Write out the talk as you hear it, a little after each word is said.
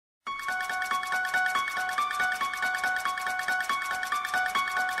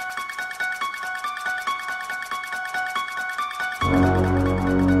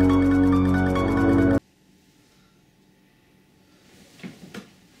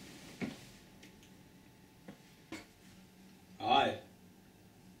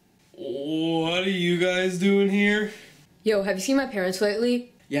Yo, have you seen my parents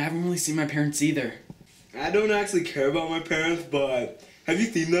lately? Yeah, I haven't really seen my parents either. I don't actually care about my parents, but have you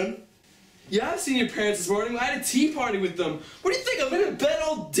seen them? Yeah, I've seen your parents this morning. I had a tea party with them. What do you think? I've been in bed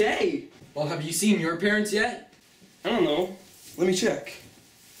all day. Well, have you seen your parents yet? I don't know. Let me check.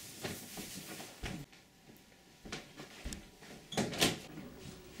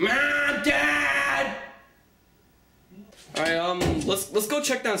 Mom, Dad! Alright, let's go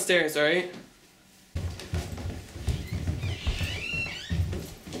check downstairs, alright?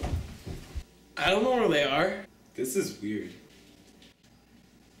 I don't know where they are. This is weird.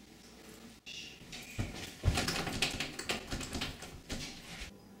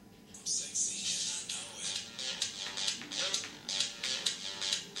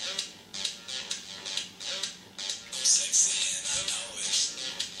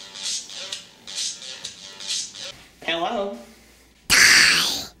 Hello?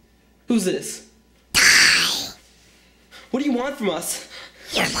 Who's this? What do you want from us?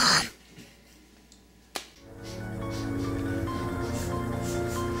 Your mom.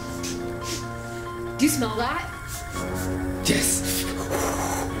 Do you smell that? Yes.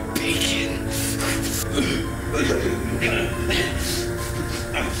 Bacon.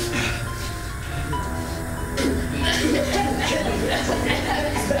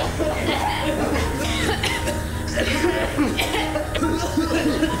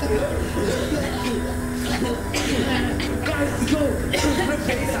 Guys, go.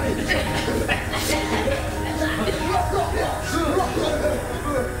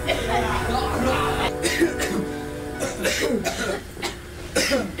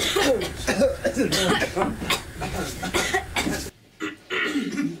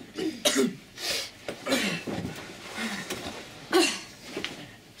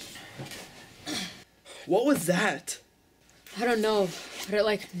 What was that? I don't know, but it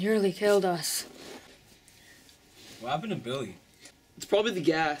like nearly killed us. What happened to Billy? It's probably the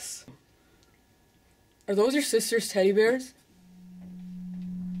gas. Are those your sister's teddy bears?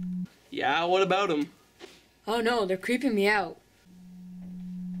 Yeah, what about him? Oh no, they're creeping me out.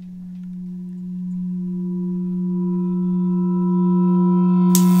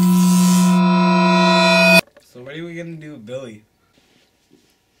 So what are we gonna do with Billy?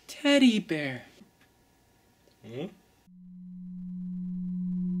 Teddy bear. Hmm?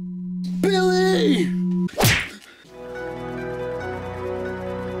 Billy!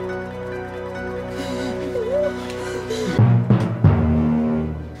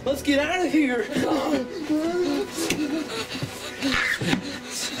 Let's get out of here!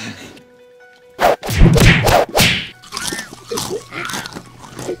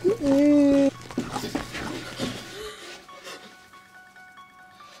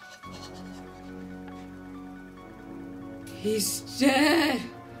 He's dead.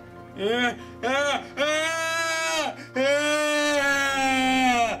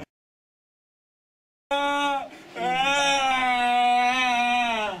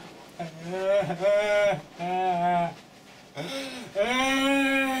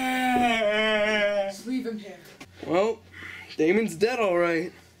 Just leave him here. Well, Damon's dead, all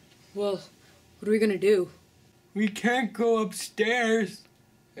right. Well, what are we gonna do? We can't go upstairs.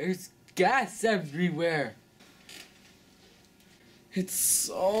 There's gas everywhere. It's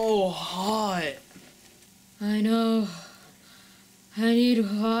so hot. I know. I need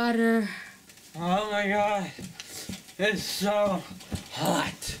water. Oh my god. It's so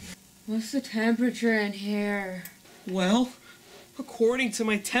hot. What's the temperature in here? Well, according to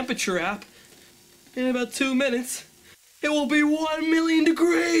my temperature app, in about 2 minutes, it will be 1 million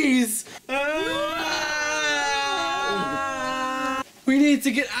degrees! Ah! We need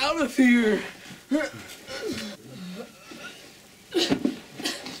to get out of here!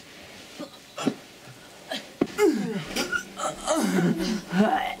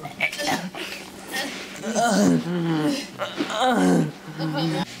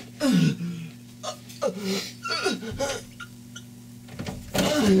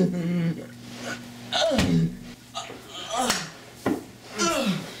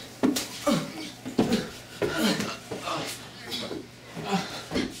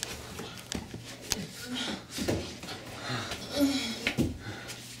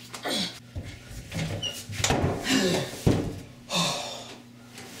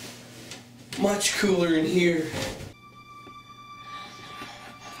 Much cooler in here.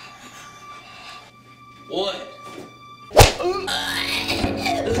 What?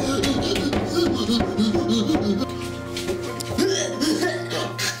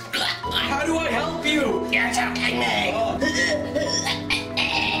 How do I help you? You're choking me.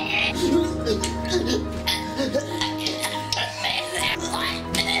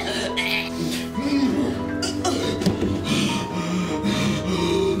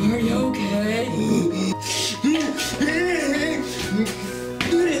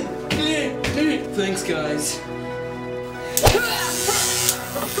 Thanks, guys.